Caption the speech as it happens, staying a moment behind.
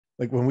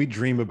like when we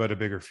dream about a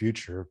bigger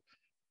future,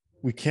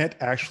 we can't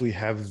actually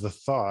have the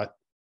thought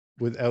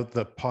without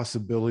the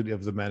possibility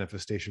of the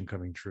manifestation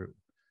coming true.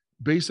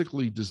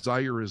 Basically,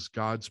 desire is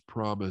God's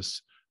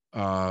promise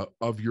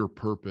of your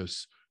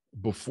purpose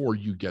before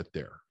you get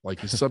there.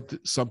 Like it's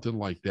something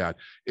like that.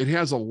 It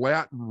has a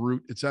Latin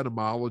root. Its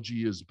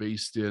etymology is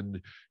based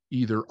in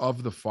either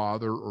of the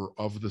Father or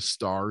of the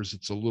stars.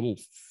 It's a little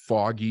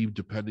foggy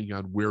depending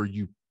on where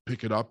you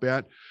pick it up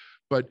at,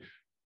 but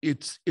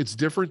it's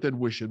different than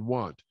wish and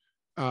want.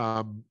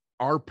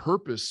 Our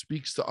purpose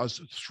speaks to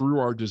us through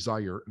our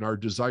desire, and our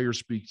desire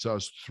speaks to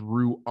us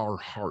through our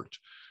heart,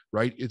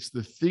 right? It's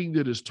the thing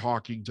that is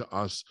talking to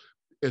us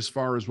as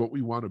far as what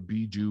we want to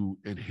be, do,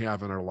 and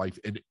have in our life.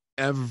 And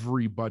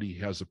everybody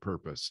has a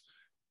purpose.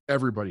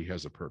 Everybody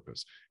has a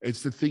purpose.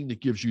 It's the thing that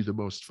gives you the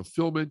most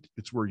fulfillment.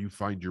 It's where you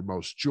find your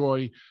most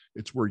joy.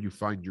 It's where you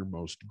find your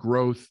most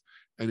growth.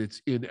 And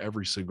it's in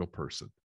every single person.